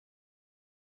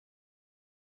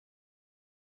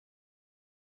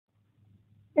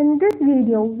In this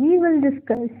video, we will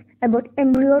discuss about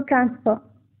embryo transfer,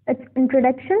 its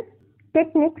introduction,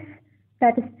 techniques,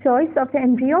 that is choice of the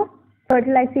embryo,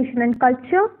 fertilization and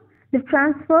culture, the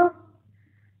transfer.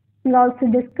 We'll also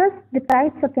discuss the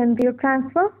types of embryo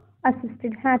transfer,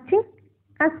 assisted hatching,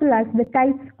 as well as the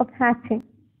types of hatching.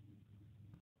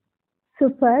 So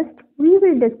first, we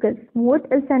will discuss what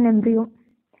is an embryo.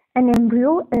 An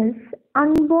embryo is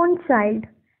unborn child,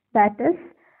 that is,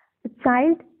 a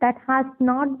child that has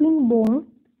not been born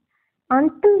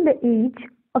until the age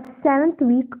of 7th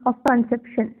week of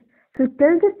conception. So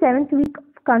till the 7th week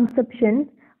of conception,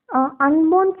 an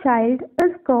unborn child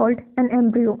is called an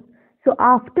embryo. So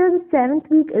after the 7th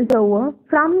week is over,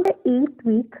 from the 8th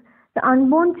week, the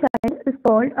unborn child is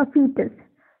called a fetus.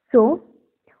 So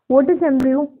what is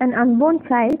embryo? An unborn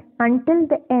child until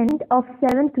the end of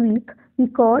 7th week, we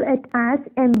call it as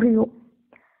embryo.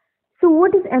 So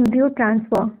what is embryo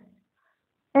transfer?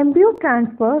 Embryo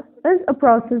transfer is a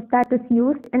process that is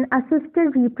used in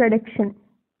assisted reproduction,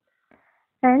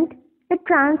 and it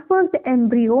transfers the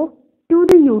embryo to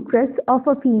the uterus of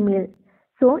a female.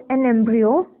 So an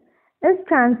embryo is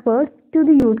transferred to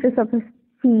the uterus of a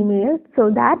female so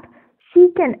that she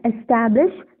can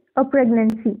establish a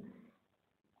pregnancy.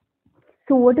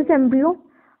 So what is embryo?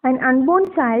 An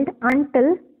unborn child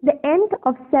until the end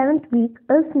of 7th week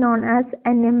is known as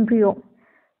an embryo,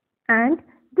 and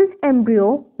this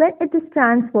embryo, when it is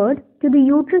transferred to the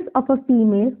uterus of a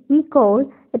female, we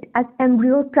call it as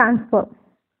embryo transfer.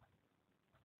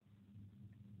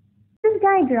 This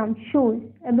diagram shows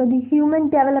about the human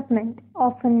development,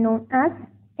 often known as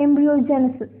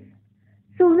embryogenesis.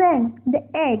 So when the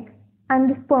egg and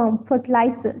the sperm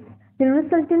fertilizes, the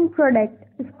resultant product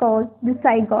is called the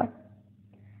zygote.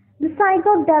 The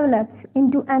zygote develops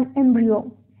into an embryo.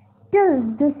 Till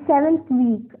the 7th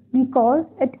week, we call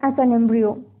it as an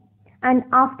embryo, and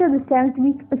after the 7th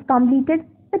week is completed,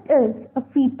 it is a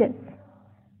fetus.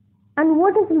 And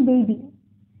what is a baby?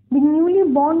 The newly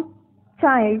born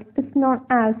child is known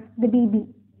as the baby.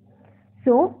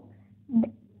 So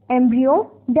the embryo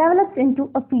develops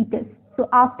into a fetus. So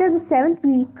after the 7th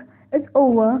week is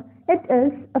over, it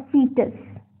is a fetus.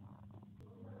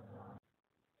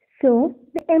 So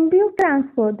the embryo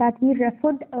transfer that we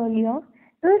referred earlier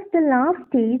is the last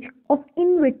stage of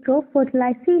in vitro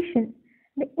fertilization.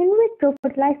 The in vitro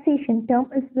fertilization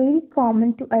term is very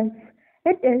common to us.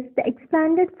 It is the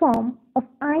expanded form of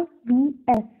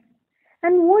IVF.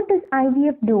 And what does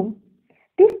IVF do?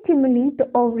 They stimulate the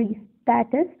ovaries,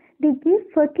 that is, they give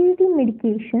fertility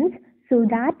medications so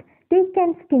that they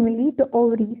can stimulate the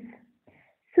ovaries.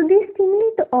 So they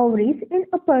stimulate the ovaries in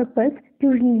a purpose to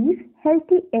release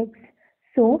healthy eggs.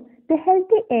 So the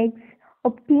healthy eggs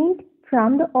obtained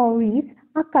from the ovaries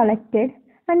are collected,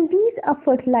 and these are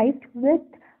fertilized with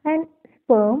an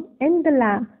sperm in the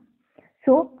lab.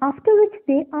 So after which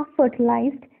they are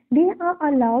fertilized, they are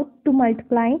allowed to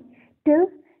multiply till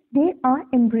they are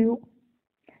embryo.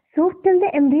 So till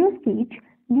the embryo stage,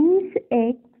 these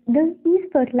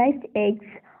fertilized eggs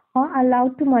are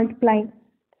allowed to multiply.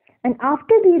 And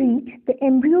after they reach the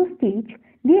embryo stage,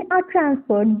 they are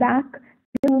transferred back to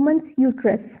the woman's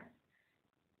uterus.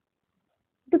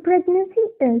 The pregnancy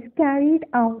is carried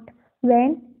out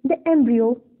when the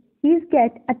embryo is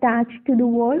get attached to the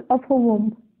wall of a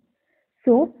womb.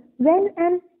 So when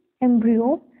an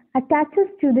embryo attaches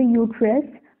to the uterus,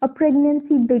 a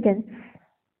pregnancy begins.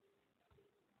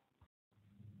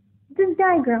 This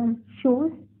diagram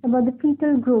shows about the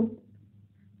fetal growth.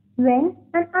 When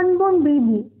an unborn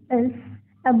baby is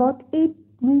about 8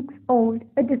 weeks old,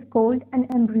 it is called an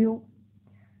embryo.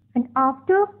 And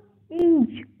after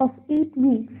age of 8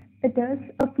 weeks, it is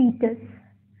a fetus.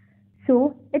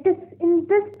 So it is in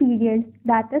this period,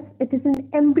 that is, it is in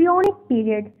the embryonic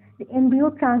period, the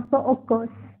embryo transfer occurs.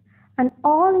 And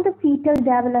all the fetal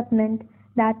development,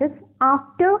 that is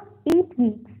after 8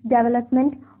 weeks,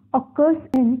 development occurs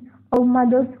in a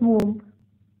mother's womb.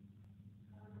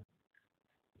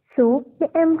 So the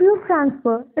embryo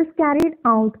transfer is carried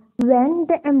out when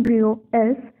the embryo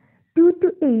is 2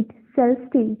 to 8 cell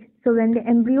stage. So when the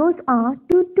embryos are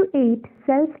 2 to 8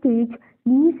 cell stage,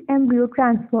 these embryo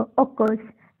transfer occurs.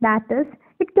 That is,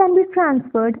 it can be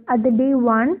transferred at the day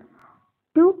 1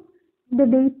 to the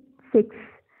day 6.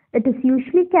 It is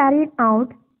usually carried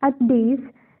out at days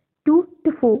 2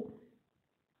 to 4.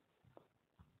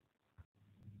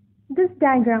 This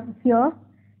diagram here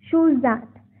shows that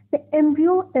the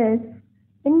embryo is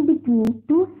in between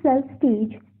 2 cell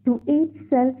stage to 8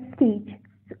 cell stage.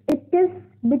 So it is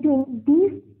between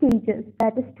these stages,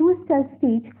 that is 2 cell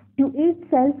stage to 8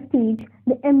 cell stage,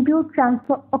 the embryo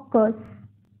transfer occurs.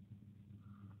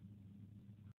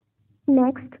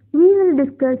 Next, we will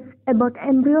discuss about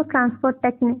embryo transfer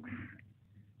techniques.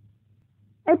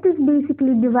 It is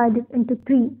basically divided into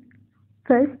three.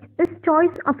 First is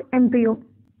choice of embryo.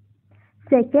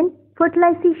 Second,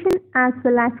 fertilization as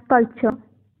well as culture.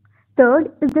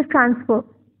 Third is the transfer.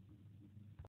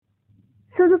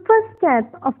 So the first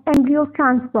step of embryo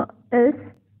transfer is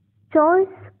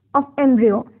choice of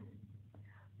embryo.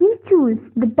 We choose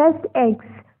the best eggs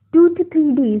 2 to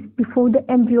 3 days before the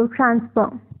embryo transfer.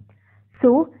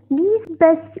 So these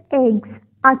best eggs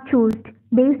are chosen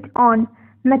based on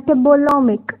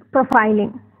metabolomic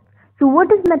profiling. So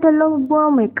what is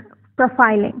metabolomic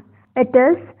profiling? It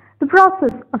is the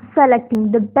process of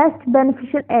selecting the best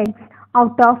beneficial eggs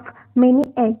out of many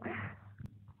eggs.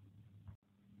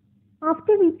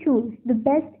 After we choose the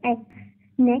best eggs,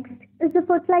 next is the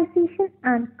fertilization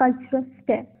and culture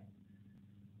step.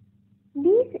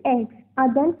 These eggs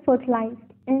are then fertilized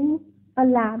in a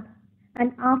lab,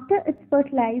 and after it's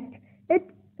fertilized, it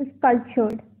is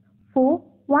cultured for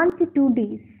 1 to 2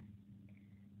 days.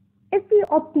 If we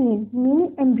obtain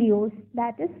many embryos,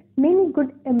 that is, many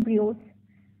good embryos,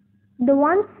 the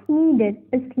ones needed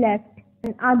is left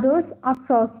and others are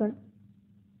frozen.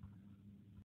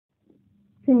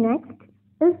 So next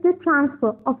is the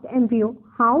transfer of the embryo,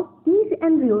 how these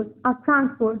embryos are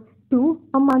transferred to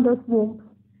a mother's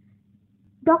womb.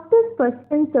 Doctors first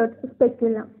insert a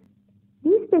speculum.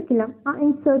 These speculum are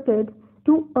inserted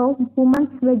to a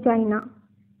woman's vagina.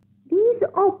 These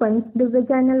opens the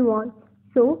vaginal wall.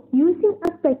 So, using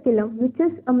a speculum, which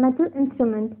is a metal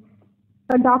instrument,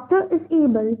 a doctor is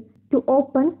able to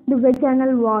open the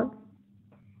vaginal wall.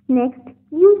 Next,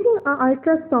 using an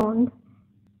ultrasound,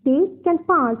 they can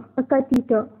pass a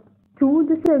catheter through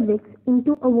the cervix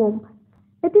into a womb.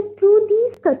 It is through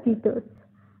these catheters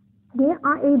they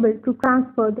are able to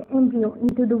transfer the embryo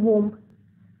into the womb.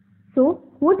 So,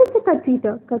 what is a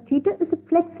catheter? Catheter is a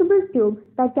flexible tube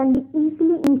that can be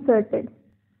easily inserted.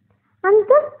 And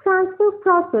this transfer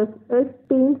process is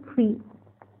pain-free.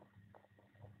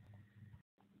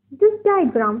 This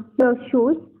diagram here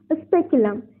shows a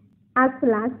speculum as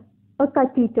well as a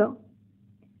catheter.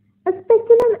 A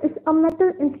speculum is a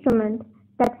metal instrument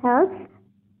that helps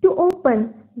to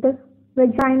open the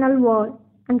vaginal wall,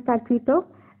 and catheter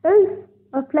is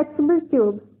a flexible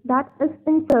tube that is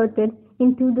inserted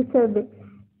into the cervix.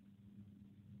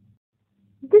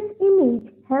 This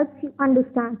image helps you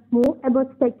understand more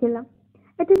about speculum.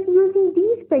 It is using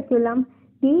these speculum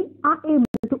they are able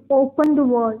to open the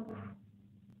walls.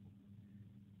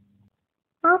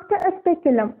 After a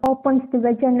speculum opens the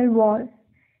vaginal wall,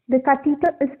 the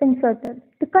catheter is inserted.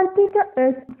 The catheter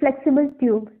is a flexible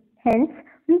tube, hence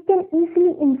we can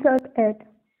easily insert it.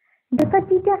 The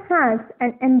catheter has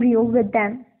an embryo with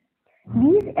them.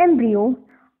 These embryos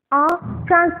are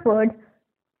transferred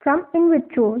from in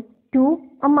vitro to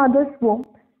a mother's womb,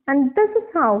 and this is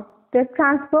how the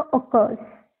transfer occurs.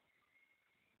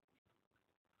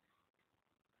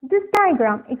 This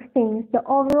diagram explains the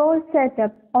overall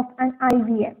setup of an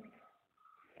IVF.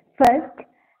 First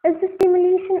is the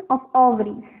stimulation of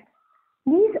ovaries.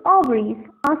 These ovaries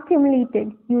are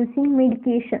stimulated using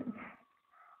medications.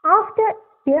 After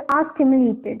they are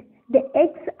stimulated, the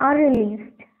eggs are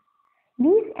released.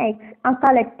 These eggs are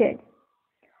collected.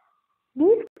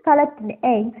 These collected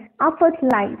eggs are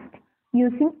fertilized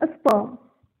using a sperm,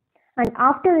 and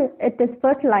after it is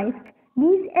fertilized,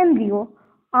 these embryos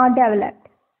are developed.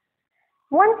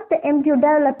 Once the embryo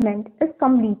development is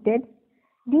completed,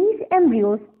 these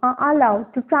embryos are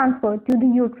allowed to transfer to the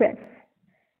uterus.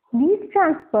 These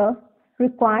transfer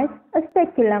requires a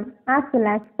speculum as well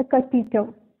as a catheter.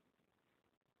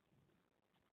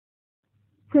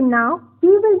 So now we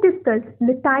will discuss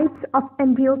the types of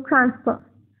embryo transfer.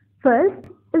 First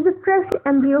is the fresh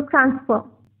embryo transfer.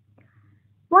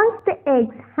 Once the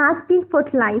eggs has been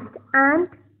fertilized and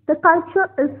the culture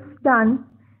is done,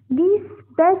 these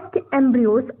best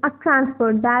embryos are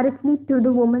transferred directly to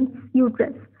the woman's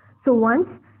uterus. So once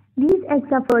these eggs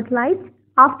are fertilized,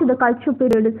 after the culture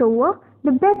period is over,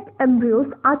 the best embryos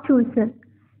are chosen.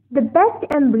 The best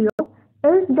embryo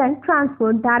is then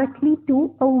transferred directly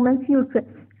to a woman's uterus.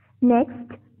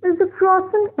 Next is the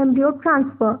frozen embryo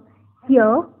transfer.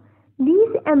 Here,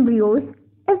 these embryos,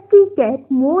 if we get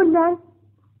more than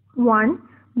one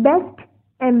best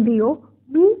embryo,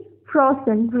 we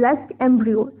frozen rest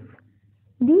embryos.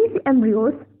 These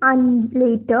embryos are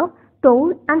later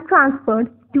thawed and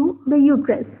transferred to the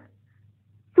uterus.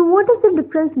 So what is the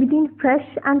difference between fresh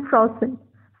and frozen?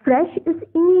 Fresh is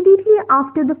immediately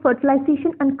after the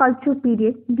fertilization and culture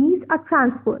period, these are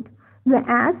transferred.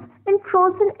 Whereas in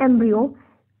frozen embryo,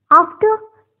 after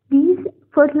these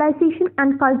fertilization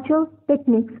and culture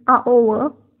techniques are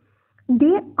over,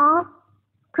 they are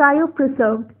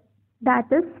cryopreserved, that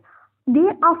is, they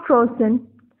are frozen.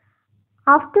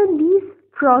 After these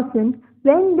frozen,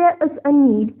 when there is a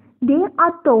need, they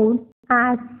are thawed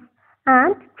as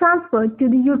and transferred to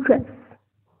the uterus.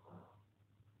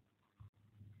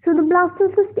 So the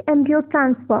blastocyst embryo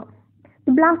transfer.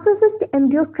 The blastocyst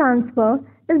embryo transfer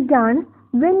is done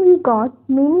when we got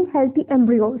many healthy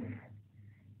embryos.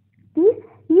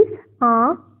 These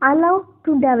are allowed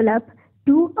to develop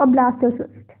to a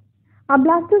blastocyst. A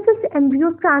blastocyst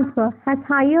embryo transfer has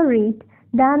higher rate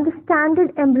than the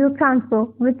standard embryo transfer,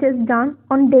 which is done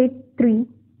on day 3.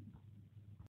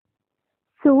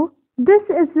 So this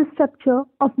is the structure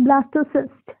of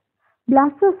blastocyst.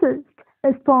 Blastocyst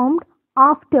is formed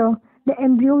after the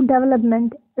embryo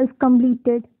development is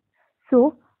completed.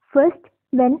 So first,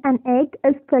 when an egg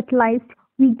is fertilized,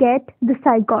 we get the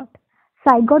zygote.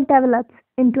 Zygote develops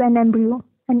into an embryo,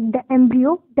 and the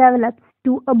embryo develops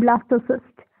to a blastocyst.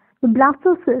 The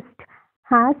blastocyst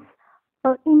has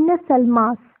an inner cell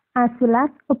mass as well as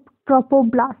a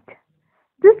trophoblast.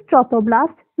 This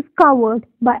trophoblast is covered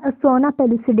by a zona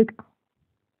pellucidica.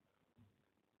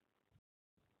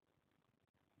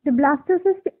 The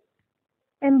blastocyst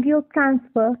embryo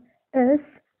transfer is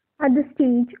at the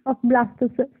stage of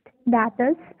blastocyst, that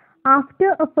is,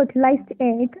 after a fertilized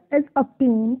egg is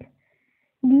obtained,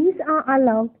 these are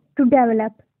allowed to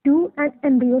develop to an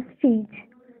embryo stage,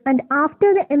 and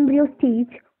after the embryo stage,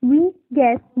 we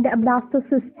get the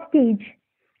blastocyst stage,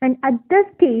 and at this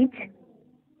stage,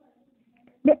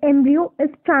 the embryo is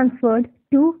transferred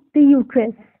to the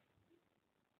uterus.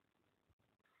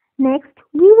 Next,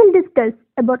 we will discuss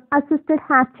about assisted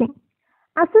hatching.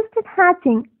 Assisted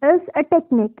hatching is a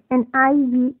technique in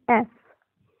IVF.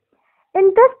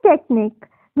 In this technique,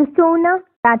 the zona,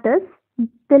 that is,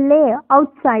 the layer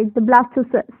outside the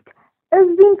blastocyst,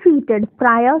 is being treated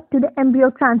prior to the embryo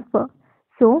transfer.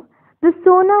 So, the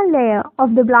zona layer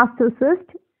of the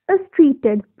blastocyst is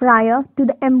treated prior to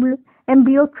the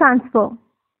embryo transfer.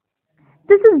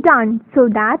 This is done so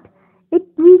that it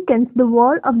weakens the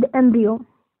wall of the embryo.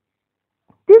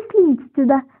 This leads to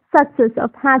the success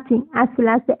of hatching as well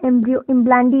as the embryo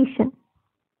implantation.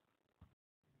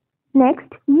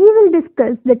 Next, we will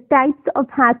discuss the types of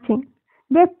hatching.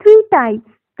 There are 3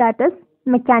 types, that is,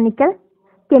 mechanical,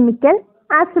 chemical,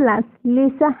 as well as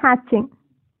laser hatching.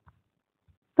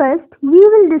 First, we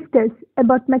will discuss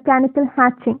about mechanical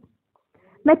hatching.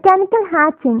 Mechanical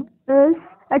hatching is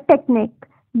a technique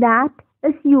that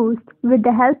is used with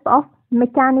the help of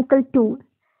mechanical tool.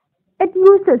 It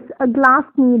uses a glass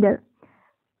needle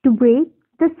to break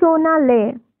the zona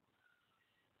layer.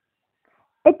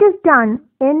 It is done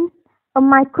in a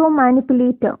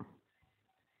micromanipulator.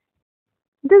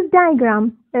 This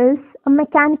diagram is a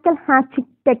mechanical hatching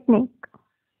technique.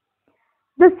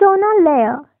 The zona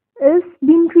layer is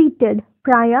being treated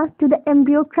prior to the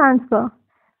embryo transfer.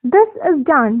 This is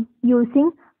done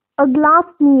using a glass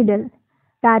needle,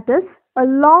 that is, a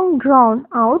long drawn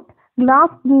out glass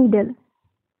needle.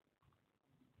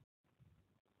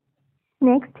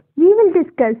 Next, we will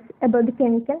discuss about the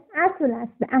chemical as well as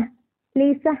the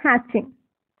laser hatching.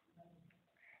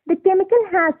 The chemical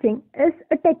hatching is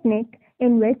a technique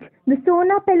in which the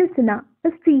zona pellucida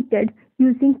is treated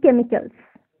using chemicals.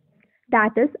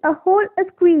 That is, a hole is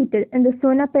created in the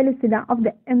zona pellucida of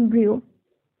the embryo.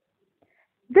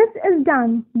 This is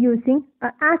done using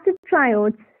an acid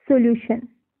tryode solution.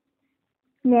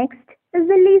 Next is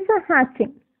the laser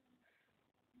hatching.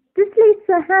 This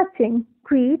laser hatching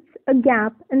creates a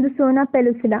gap in the zona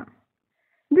pellucida.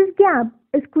 This gap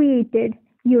is created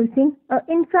using an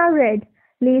infrared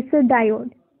laser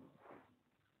diode.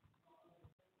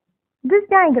 This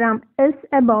diagram is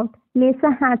about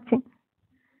laser hatching.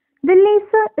 The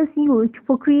laser is used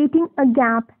for creating a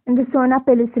gap in the zona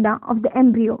pellucida of the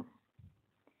embryo.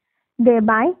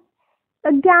 Thereby,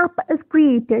 a gap is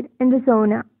created in the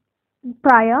zona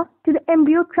prior to the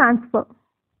embryo transfer.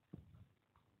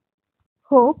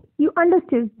 Hope you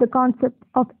understood the concept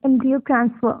of embryo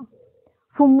transfer.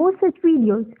 For more such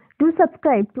videos, do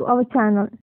subscribe to our channel.